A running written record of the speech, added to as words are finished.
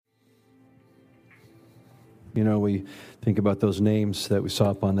You know, we think about those names that we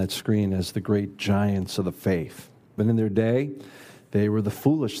saw up on that screen as the great giants of the faith. But in their day, they were the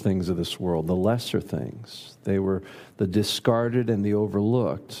foolish things of this world, the lesser things. They were the discarded and the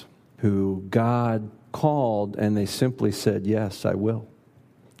overlooked, who God called, and they simply said, yes, I will.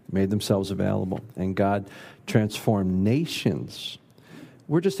 Made themselves available. And God transformed nations.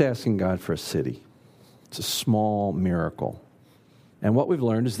 We're just asking God for a city. It's a small miracle. And what we've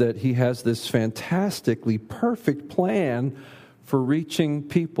learned is that He has this fantastically perfect plan for reaching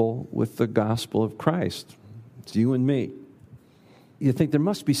people with the gospel of Christ. It's you and me. You think there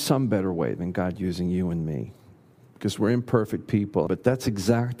must be some better way than God using you and me, because we're imperfect people. But that's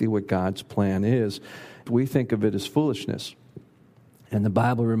exactly what God's plan is. We think of it as foolishness. And the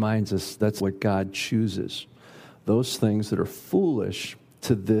Bible reminds us that's what God chooses. Those things that are foolish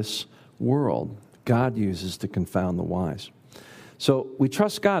to this world, God uses to confound the wise. So we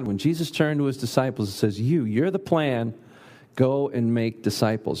trust God. When Jesus turned to His disciples and says, you're the plan, go and make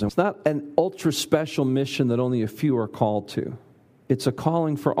disciples. And it's not an ultra special mission that only a few are called to. It's a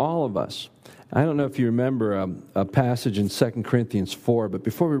calling for all of us. I don't know if you remember a passage in 2 Corinthians 4, but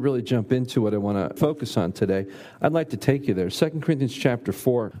before we really jump into what I want to focus on today, I'd like to take you there. 2 Corinthians chapter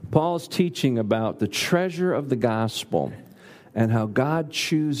 4, Paul is teaching about the treasure of the gospel and how God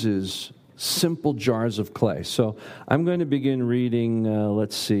chooses simple jars of clay. So I'm going to begin reading,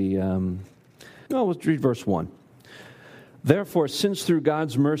 let's read verse 1. Therefore, since through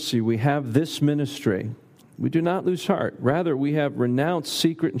God's mercy we have this ministry, we do not lose heart. Rather, we have renounced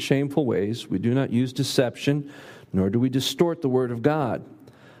secret and shameful ways. We do not use deception, nor do we distort the word of God.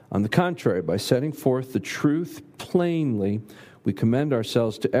 On the contrary, by setting forth the truth plainly, we commend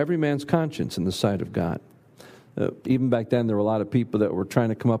ourselves to every man's conscience in the sight of God. Even back then, there were a lot of people that were trying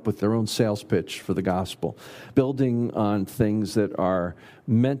to come up with their own sales pitch for the gospel, building on things that are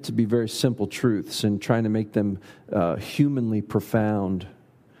meant to be very simple truths and trying to make them humanly profound,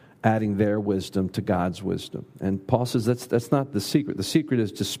 adding their wisdom to God's wisdom. And Paul says that's not the secret. The secret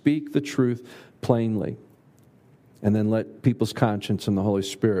is to speak the truth plainly and then let people's conscience and the Holy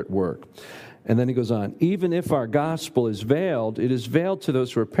Spirit work. And then he goes on, even if our gospel is veiled, it is veiled to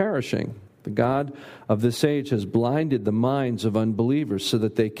those who are perishing. The God of this age has blinded the minds of unbelievers so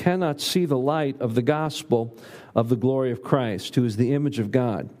that they cannot see the light of the gospel of the glory of Christ, who is the image of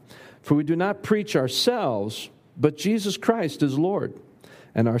God. For we do not preach ourselves, but Jesus Christ is Lord,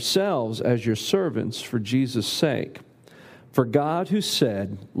 and ourselves as your servants for Jesus' sake. For God, who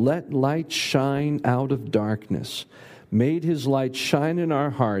said, let light shine out of darkness, made His light shine in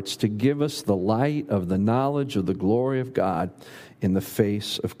our hearts to give us the light of the knowledge of the glory of God in the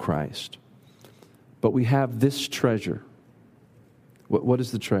face of Christ. But we have this treasure. What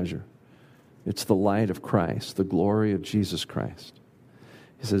is the treasure? It's the light of Christ, the glory of Jesus Christ.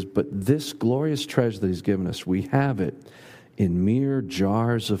 He says, but this glorious treasure that He's given us, we have it in mere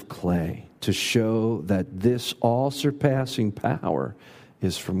jars of clay to show that this all-surpassing power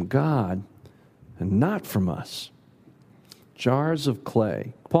is from God and not from us. Jars of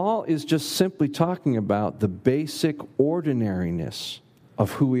clay. Paul is just simply talking about the basic ordinariness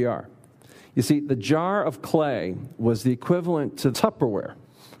of who we are. You see, the jar of clay was the equivalent to Tupperware.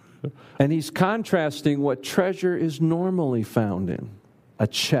 And he's contrasting what treasure is normally found in. A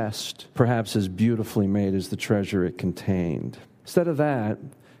chest, perhaps as beautifully made as the treasure it contained. Instead of that,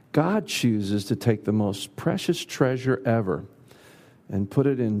 God chooses to take the most precious treasure ever and put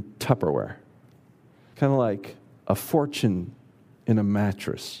it in Tupperware. Kind of like a fortune in a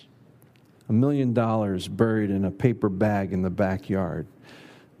mattress. $1 million buried in a paper bag in the backyard.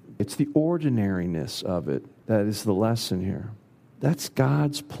 It's the ordinariness of it that is the lesson here. That's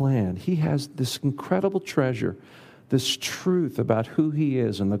God's plan. He has this incredible treasure, this truth about who He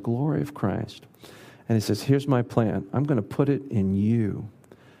is and the glory of Christ. And He says, here's my plan. I'm going to put it in you.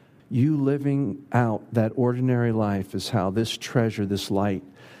 You living out that ordinary life is how this treasure, this light,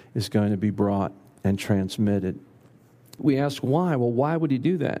 is going to be brought and transmitted. We ask why? Well, why would He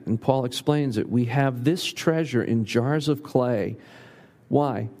do that? And Paul explains it. We have this treasure in jars of clay.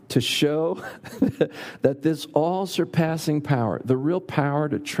 Why? To show that this all-surpassing power, the real power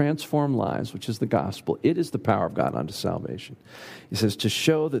to transform lives, which is the gospel, it is the power of God unto salvation. He says to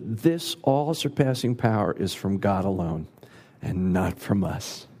show that this all-surpassing power is from God alone and not from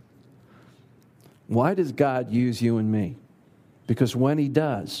us. Why does God use you and me? Because when He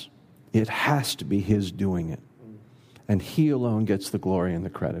does, it has to be His doing it. And He alone gets the glory and the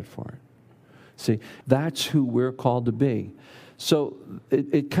credit for it. See, that's who we're called to be. So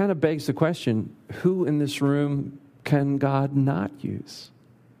it kind of begs the question, who in this room can God not use?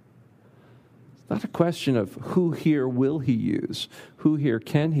 It's not a question of who here will He use, who here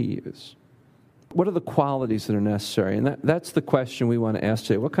can He use. What are the qualities that are necessary? And that's the question we want to ask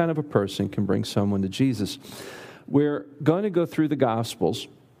today. What kind of a person can bring someone to Jesus? We're going to go through the Gospels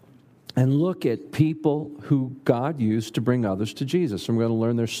and look at people who God used to bring others to Jesus. And we're going to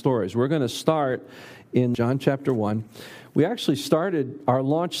learn their stories. We're going to start in John chapter 1. We actually started our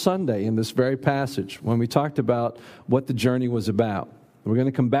launch Sunday in this very passage when we talked about what the journey was about. We're going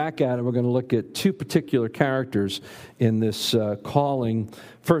to come back at it. We're going to look at two particular characters in this calling.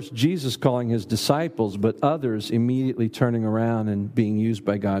 First, Jesus calling his disciples, but others immediately turning around and being used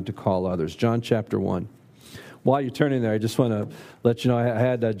by God to call others. John chapter 1. While you're turning there, I just want to let you know I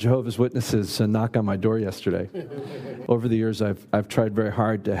had Jehovah's Witnesses knock on my door yesterday. Over the years, I've tried very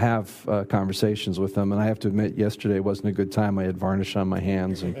hard to have conversations with them, and I have to admit, yesterday wasn't a good time. I had varnish on my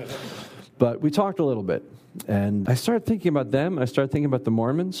hands, but we talked a little bit. And I started thinking about them. I started thinking about the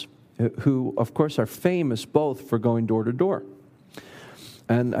Mormons, who, of course, are famous both for going door to door.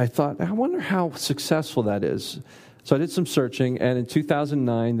 And I thought, I wonder how successful that is. So I did some searching, and in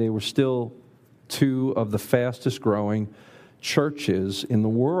 2009, they were still two of the fastest growing churches in the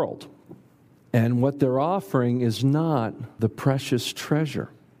world. And what they're offering is not the precious treasure.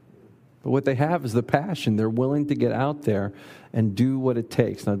 But what they have is the passion. They're willing to get out there and do what it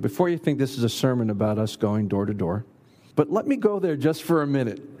takes. Now, before you think this is a sermon about us going door to door, but let me go there just for a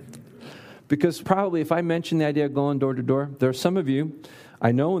minute. Because probably if I mention the idea of going door to door, there are some of you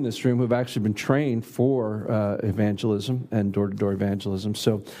I know in this room who have actually been trained for evangelism and door-to-door evangelism.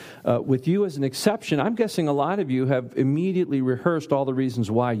 So with you as an exception, I'm guessing a lot of you have immediately rehearsed all the reasons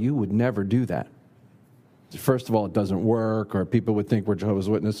why you would never do that. First of all, it doesn't work, or people would think we're Jehovah's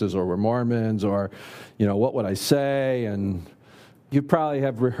Witnesses, or we're Mormons, or, what would I say? And you probably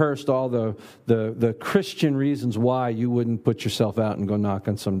have rehearsed all the Christian reasons why you wouldn't put yourself out and go knock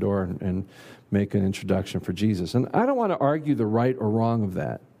on some door and make an introduction for Jesus. And I don't want to argue the right or wrong of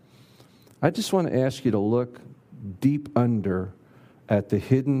that. I just want to ask you to look deep under at the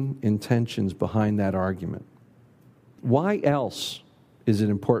hidden intentions behind that argument. Why else is it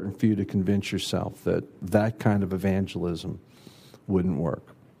important for you to convince yourself that that kind of evangelism wouldn't work?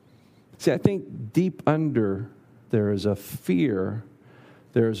 See, I think deep under there is a fear,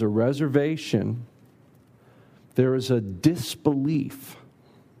 there is a reservation, there is a disbelief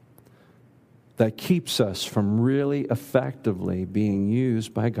that keeps us from really effectively being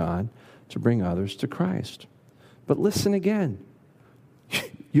used by God to bring others to Christ. But listen again.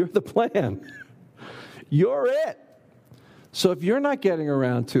 You're the plan. You're it. So if you're not getting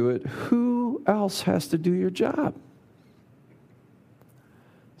around to it, who else has to do your job?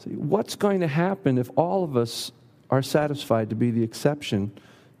 See, what's going to happen if all of us are satisfied to be the exception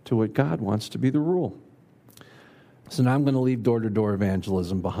to what God wants to be the rule? So now I'm going to leave door-to-door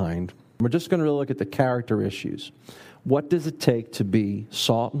evangelism behind. We're just going to really look at the character issues. What does it take to be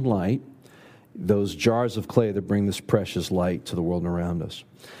salt and light, those jars of clay that bring this precious light to the world around us?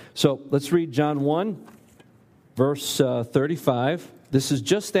 So let's read John 1, verse 35. This is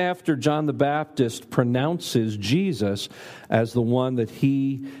just after John the Baptist pronounces Jesus as the one that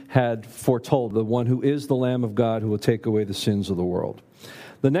he had foretold, the one who is the Lamb of God who will take away the sins of the world.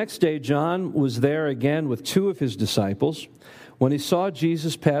 The next day, John was there again with two of his disciples. When he saw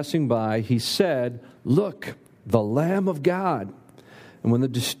Jesus passing by, he said, "Look, the Lamb of God." And when the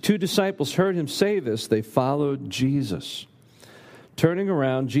two disciples heard him say this, they followed Jesus. Turning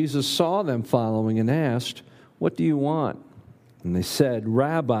around, Jesus saw them following and asked, "What do you want?" And they said,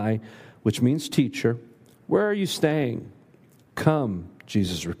 "Rabbi," which means teacher, "where are you staying?" "Come,"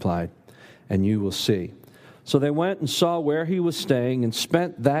 Jesus replied, "and you will see." So they went and saw where he was staying and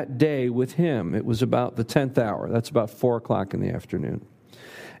spent that day with him. It was about the 10th hour. That's about 4 o'clock in the afternoon.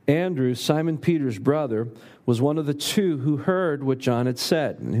 Andrew, Simon Peter's brother, was one of the two who heard what John had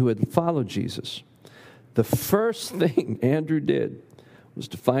said and who had followed Jesus. The first thing Andrew did was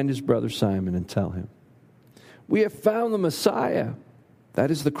to find his brother Simon and tell him, "We have found the Messiah," that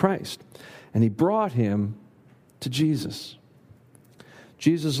is the Christ. And he brought him to Jesus.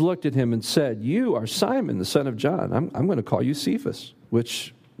 Jesus looked at him and said, "You are Simon, the son of John. I'm going to call you Cephas,"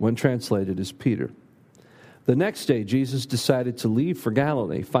 which, when translated, is Peter. The next day, Jesus decided to leave for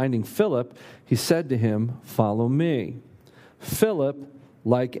Galilee. Finding Philip, he said to him, "Follow me." Philip,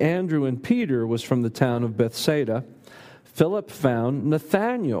 like Andrew and Peter, was from the town of Bethsaida. Philip found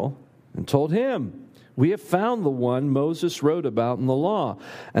Nathanael and told him, "We have found the one Moses wrote about in the law,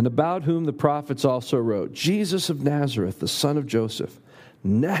 and about whom the prophets also wrote, Jesus of Nazareth, the son of Joseph."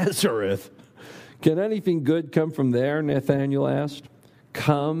 "Nazareth? Can anything good come from there?" Nathanael asked.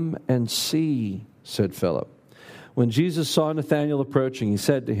 "Come and see," said Philip. When Jesus saw Nathanael approaching, he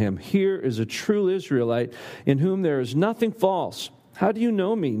said to him, "Here is a true Israelite in whom there is nothing false." How do you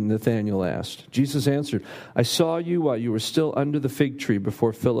know me? Nathanael asked. Jesus answered, I saw you while you were still under the fig tree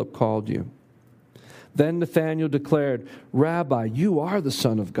before Philip called you. Then Nathanael declared, Rabbi, you are the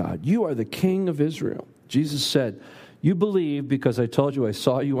Son of God. You are the King of Israel. Jesus said, you believe because I told you I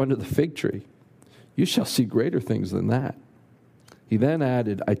saw you under the fig tree. You shall see greater things than that. He then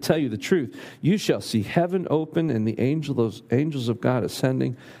added, I tell you the truth, you shall see heaven open and the angels of God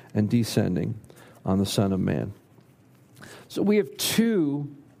ascending and descending on the Son of Man. So we have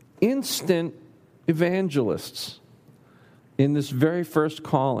two instant evangelists in this very first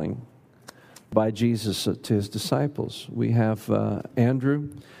calling by Jesus to his disciples. We have Andrew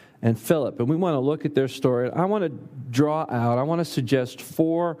and Philip, and we want to look at their story. I want to suggest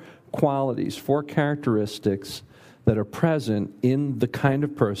four qualities, four characteristics that are present in the kind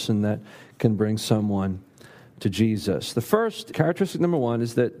of person that can bring someone to Jesus. The first characteristic, number one,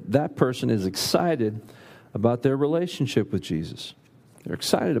 is that person is excited about their relationship with Jesus. They're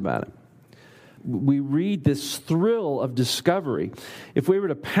excited about it. We read this thrill of discovery. If we were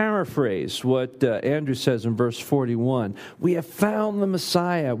to paraphrase what Andrew says in verse 41, we have found the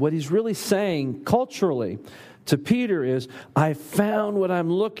Messiah. What he's really saying culturally to Peter is, I found what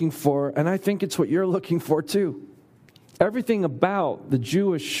I'm looking for, and I think it's what you're looking for too. Everything about the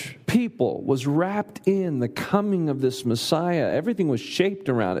Jewish people was wrapped in the coming of this Messiah. Everything was shaped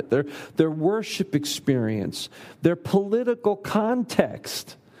around it. Their worship experience, their political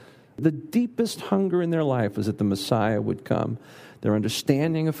context. The deepest hunger in their life was that the Messiah would come. Their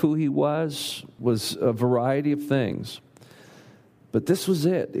understanding of who he was a variety of things. But this was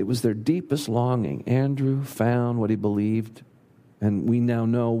it. It was their deepest longing. Andrew found what he believed, and we now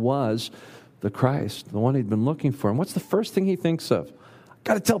know was the Christ, the one he'd been looking for. And what's the first thing he thinks of?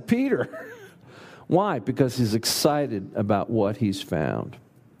 Got to tell Peter. Why? Because he's excited about what he's found.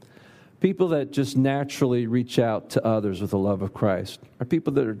 People that just naturally reach out to others with the love of Christ are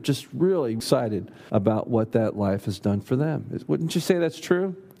people that are just really excited about what that life has done for them. Wouldn't you say that's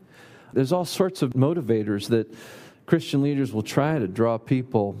true? There's all sorts of motivators that Christian leaders will try to draw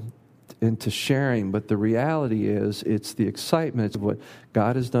people into sharing, but the reality is it's the excitement of what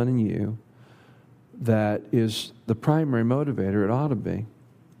God has done in you that is the primary motivator. It ought to be.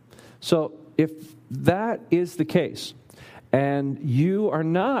 So if that is the case, and you are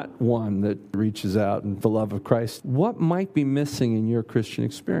not one that reaches out in the love of Christ, what might be missing in your Christian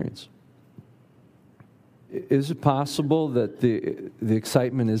experience? Is it possible that the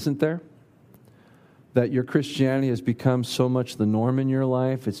excitement isn't there? That your Christianity has become so much the norm in your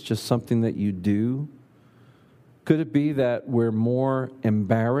life, it's just something that you do? Could it be that we're more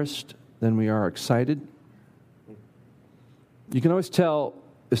embarrassed than we are excited? You can always tell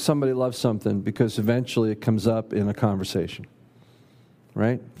if somebody loves something because eventually it comes up in a conversation,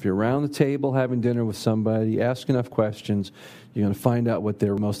 right? If you're around the table having dinner with somebody, ask enough questions, you're going to find out what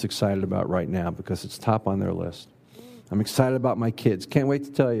they're most excited about right now because it's top on their list. I'm excited about my kids. Can't wait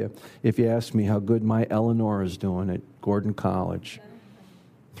to tell you if you ask me how good my Eleanor is doing at Gordon College.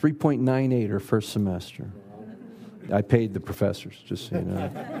 3.98 her first semester. I paid the professors, just so you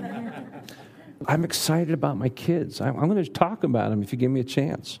know. I'm excited about my kids. I'm going to talk about them if you give me a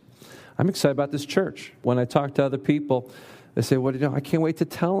chance. I'm excited about this church. When I talk to other people, they say, "What do you know?" I can't wait to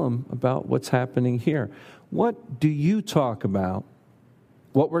tell them about what's happening here. What do you talk about?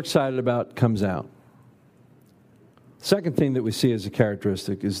 What we're excited about comes out. Second thing that we see as a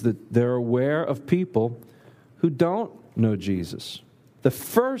characteristic is that they're aware of people who don't know Jesus. The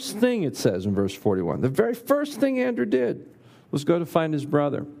first thing it says in verse 41, the very first thing Andrew did was go to find his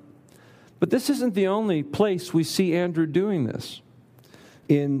brother. But this isn't the only place we see Andrew doing this.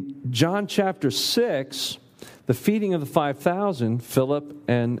 In John chapter 6, the feeding of the 5,000, Philip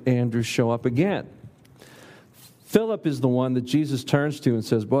and Andrew show up again. Philip is the one that Jesus turns to and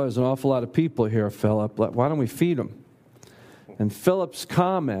says, boy, there's an awful lot of people here, Philip. Why don't we feed them? And Philip's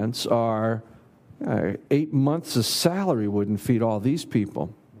comments are, 8 months of salary wouldn't feed all these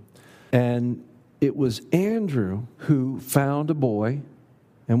people. And it was Andrew who found a boy.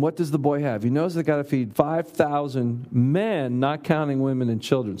 And what does the boy have? He knows they got to feed 5,000 men, not counting women and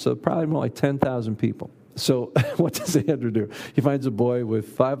children. So probably more like 10,000 people. So what does Andrew do? He finds a boy with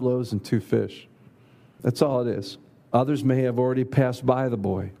 5 loaves and 2 fish. That's all it is. Others may have already passed by the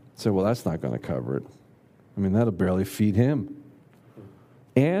boy. Say, well, that's not going to cover it. I mean, that'll barely feed him.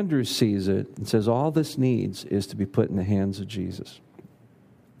 Andrew sees it and says, all this needs is to be put in the hands of Jesus.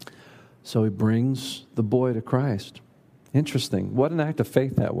 So he brings the boy to Christ. Interesting. What an act of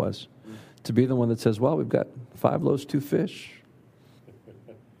faith that was. To be the one that says, well, we've got 5 loaves, 2 fish.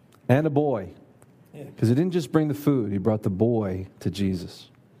 And a boy. Because he didn't just bring the food, he brought the boy to Jesus.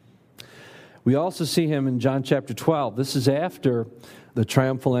 We also see him in John chapter 12. This is after the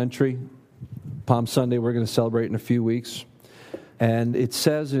triumphal entry. Palm Sunday, we're going to celebrate in a few weeks. And it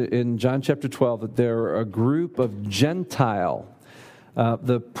says in John chapter 12 that there are a group of Gentile.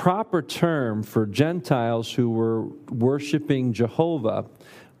 The proper term for Gentiles who were worshiping Jehovah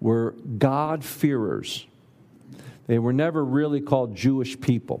were God-fearers. They were never really called Jewish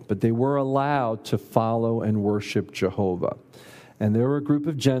people, but they were allowed to follow and worship Jehovah. And there were a group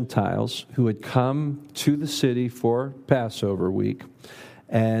of Gentiles who had come to the city for Passover week,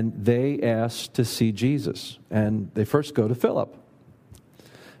 and they asked to see Jesus. And they first go to Philip.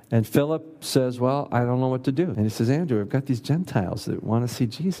 And Philip says, well, I don't know what to do. And he says, Andrew, I've got these Gentiles that want to see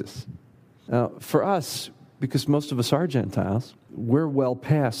Jesus. Now, for us, because most of us are Gentiles, we're well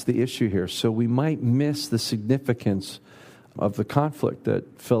past the issue here. So we might miss the significance of the conflict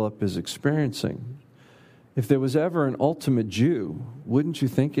that Philip is experiencing. If there was ever an ultimate Jew, wouldn't you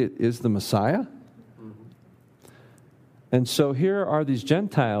think it is the Messiah? And so here are these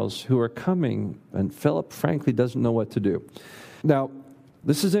Gentiles who are coming, and Philip, frankly, doesn't know what to do. Now,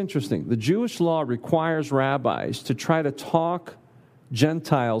 this is interesting. The Jewish law requires rabbis to try to talk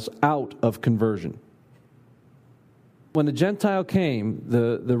Gentiles out of conversion. When a Gentile came,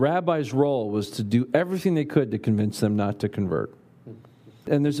 the rabbi's role was to do everything they could to convince them not to convert.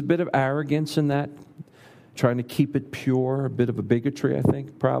 And there's a bit of arrogance in that, trying to keep it pure, a bit of a bigotry, I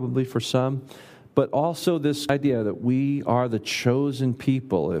think, probably for some. But also this idea that we are the chosen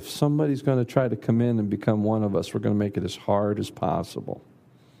people. If somebody's going to try to come in and become one of us, we're going to make it as hard as possible.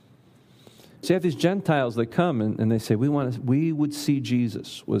 So you have these Gentiles that come and they say, we would see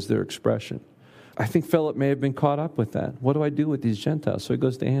Jesus, was their expression. I think Philip may have been caught up with that. What do I do with these Gentiles? So he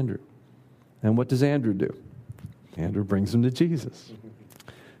goes to Andrew. And what does Andrew do? Andrew brings them to Jesus.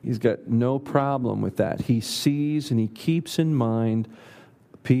 He's got no problem with that. He sees and he keeps in mind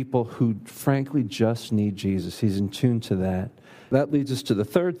people who frankly just need Jesus. He's in tune to that. That leads us to the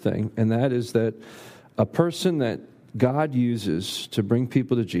third thing, and that is that a person that God uses to bring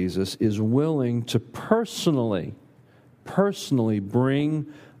people to Jesus is willing to personally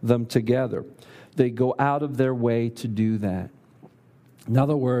bring them together. They go out of their way to do that. In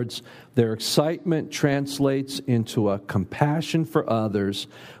other words, their excitement translates into a compassion for others,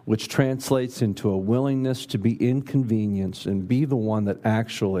 which translates into a willingness to be inconvenienced and be the one that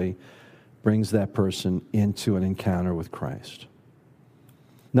actually brings that person into an encounter with Christ.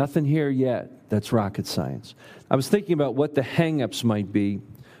 Nothing here yet that's rocket science. I was thinking about what the hang-ups might be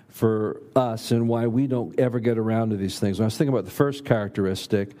for us and why we don't ever get around to these things. When I was thinking about the first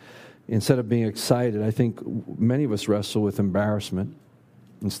characteristic, instead of being excited, I think many of us wrestle with embarrassment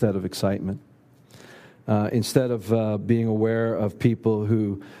instead of excitement. Instead of being aware of people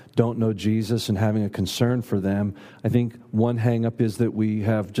who don't know Jesus and having a concern for them, I think one hang-up is that we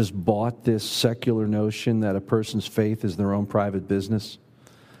have just bought this secular notion that a person's faith is their own private business.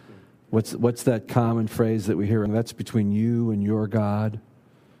 What's that common phrase that we hear? That's between you and your God.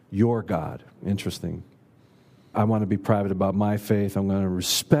 Your God. Interesting. I want to be private about my faith. I'm going to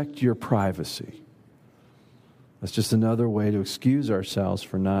respect your privacy. That's just another way to excuse ourselves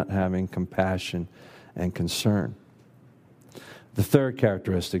for not having compassion and concern. The third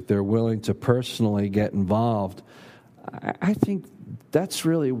characteristic, they're willing to personally get involved. I think that's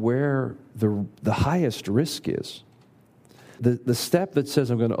really where the highest risk is. The step that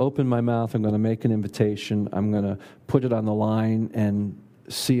says I'm going to open my mouth, I'm going to make an invitation, I'm going to put it on the line and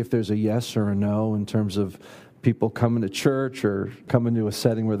see if there's a yes or a no in terms of people coming to church or coming to a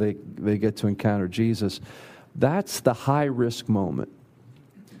setting where they get to encounter Jesus. That's the high-risk moment,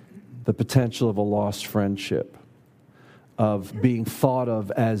 the potential of a lost friendship, of being thought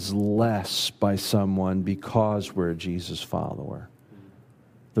of as less by someone because we're a Jesus follower.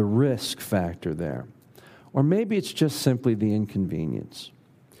 The risk factor there. Or maybe it's just simply the inconvenience.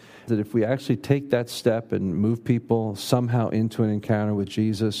 That if we actually take that step and move people somehow into an encounter with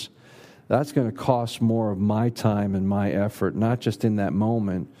Jesus, that's going to cost more of my time and my effort, not just in that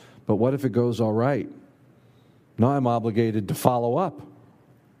moment, but what if it goes all right? Now I'm obligated to follow up.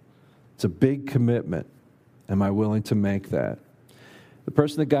 It's a big commitment. Am I willing to make that? The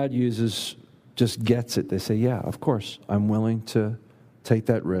person that God uses just gets it. They say, yeah, of course, I'm willing to take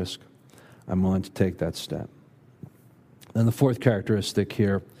that risk. I'm willing to take that step. And the fourth characteristic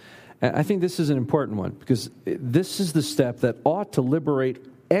here, and I think this is an important one, because this is the step that ought to liberate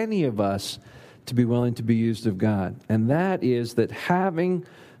any of us to be willing to be used of God. And that is that having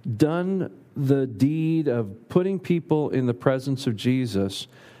done the deed of putting people in the presence of Jesus,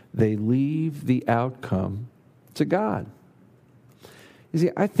 they leave the outcome to God. You see,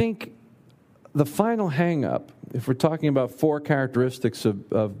 I think the final hang-up, if we're talking about 4 characteristics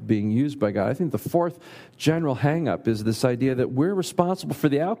of being used by God, I think the 4th general hang-up is this idea that we're responsible for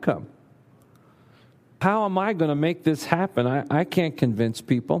the outcome. How am I going to make this happen? I can't convince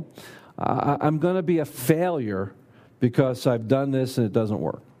people. I'm going to be a failure because I've done this and it doesn't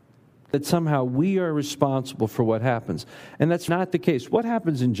work. That somehow we are responsible for what happens. And that's not the case. What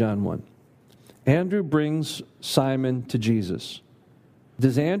happens in John 1? Andrew brings Simon to Jesus.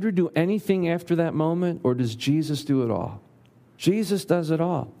 Does Andrew do anything after that moment, or does Jesus do it all? Jesus does it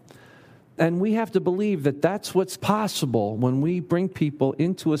all. And we have to believe that that's what's possible when we bring people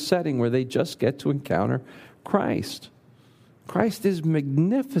into a setting where they just get to encounter Christ. Christ is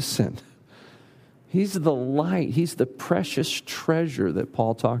magnificent. He's the light. He's the precious treasure that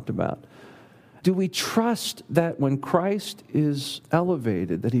Paul talked about. Do we trust that when Christ is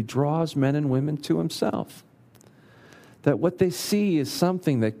elevated, that he draws men and women to himself? That what they see is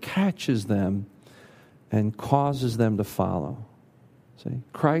something that catches them and causes them to follow. See,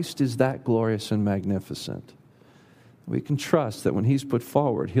 Christ is that glorious and magnificent. We can trust that when he's put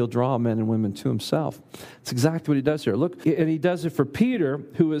forward, he'll draw men and women to himself. It's exactly what he does here. Look, and he does it for Peter,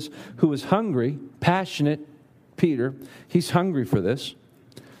 who is hungry, passionate Peter. He's hungry for this.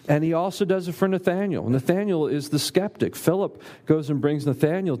 And he also does it for Nathanael. Nathanael is the skeptic. Philip goes and brings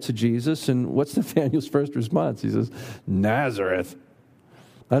Nathanael to Jesus, and what's Nathanael's first response? He says, Nazareth.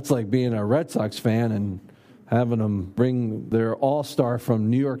 That's like being a Red Sox fan and having them bring their all-star from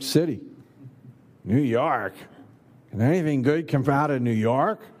New York City. New York? Can anything good come out of New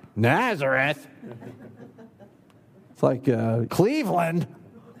York? Nazareth? It's like Cleveland.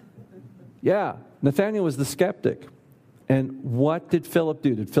 Yeah, Nathanael was the skeptic. And what did Philip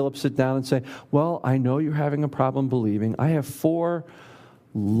do? Did Philip sit down and say, well, I know you're having a problem believing. I have 4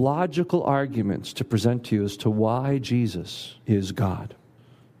 logical arguments to present to you as to why Jesus is God.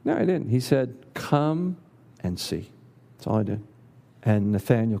 No, I didn't. He said, come and see. That's all I did. And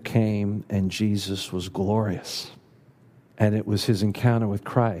Nathanael came, and Jesus was glorious. And it was his encounter with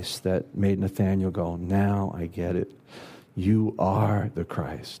Christ that made Nathanael go, now I get it. You are the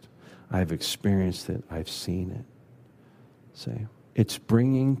Christ. I've experienced it. I've seen it. See, it's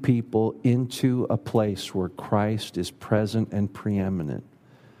bringing people into a place where Christ is present and preeminent,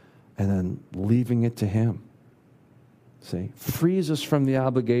 and then leaving it to him. See, frees us from the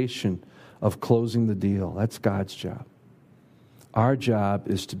obligation of closing the deal. That's God's job. Our job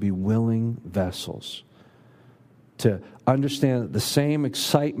is to be willing vessels, to understand that the same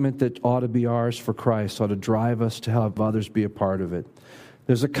excitement that ought to be ours for Christ ought to drive us to have others be a part of it.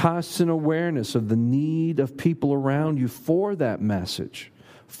 There's a constant awareness of the need of people around you for that message,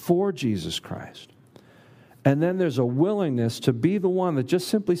 for Jesus Christ. And then there's a willingness to be the one that just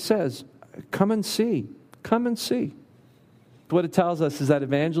simply says, come and see, come and see. What it tells us is that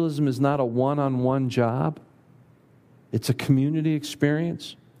evangelism is not a one-on-one job. It's a community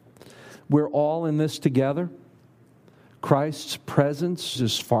experience. We're all in this together. Christ's presence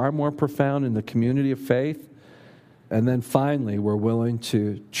is far more profound in the community of faith. And then finally, we're willing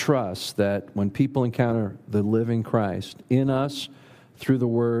to trust that when people encounter the living Christ in us, through the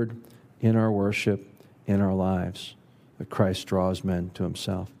Word, in our worship, in our lives, that Christ draws men to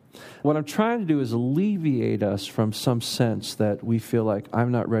himself. What I'm trying to do is alleviate us from some sense that we feel like,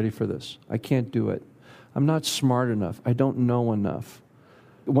 I'm not ready for this. I can't do it. I'm not smart enough. I don't know enough.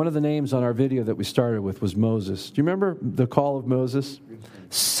 One of the names on our video that we started with was Moses. Do you remember the call of Moses?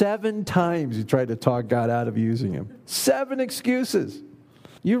 7 times he tried to talk God out of using him. 7 excuses.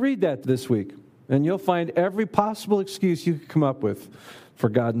 You read that this week, and you'll find every possible excuse you could come up with for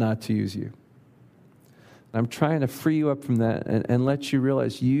God not to use you. I'm trying to free you up from that and let you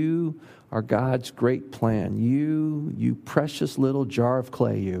realize you are God's great plan. You precious little jar of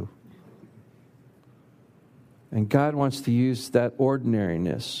clay, you. And God wants to use that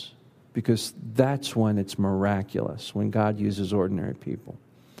ordinariness because that's when it's miraculous, when God uses ordinary people.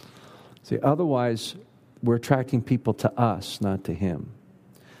 See, otherwise, we're attracting people to us, not to Him.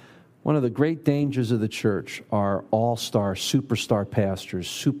 One of the great dangers of the church are all-star, superstar pastors,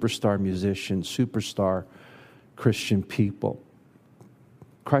 superstar musicians, superstar Christian people.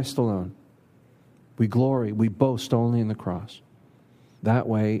 Christ alone. We glory, we boast only in the cross. That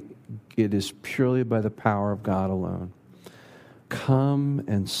way, it is purely by the power of God alone. Come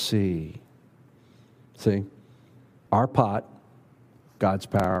and see. See, our pot, God's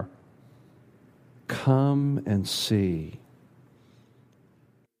power. Come and see.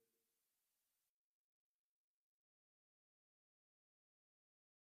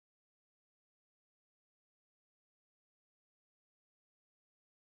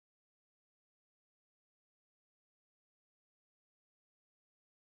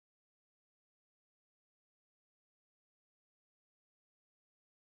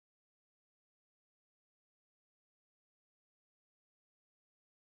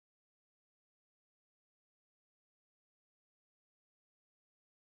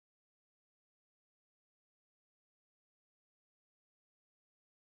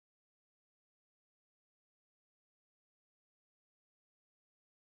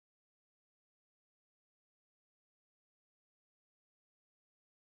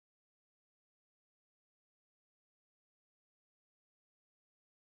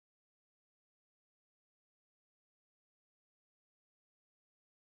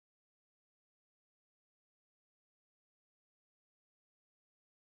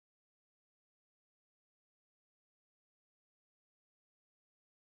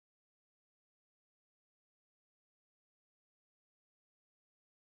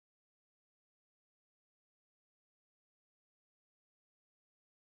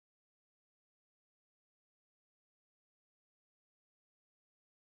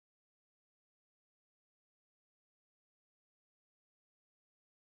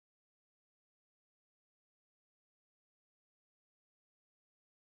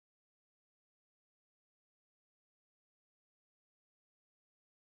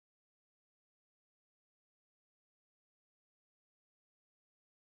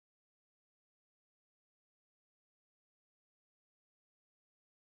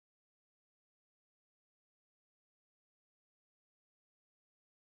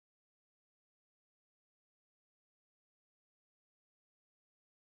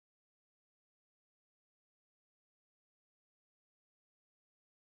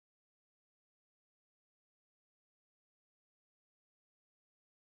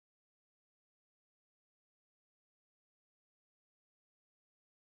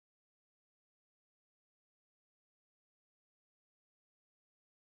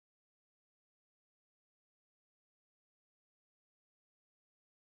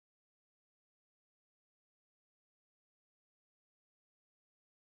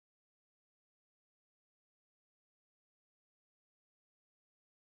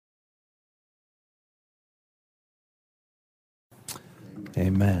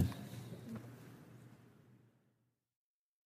 Amen.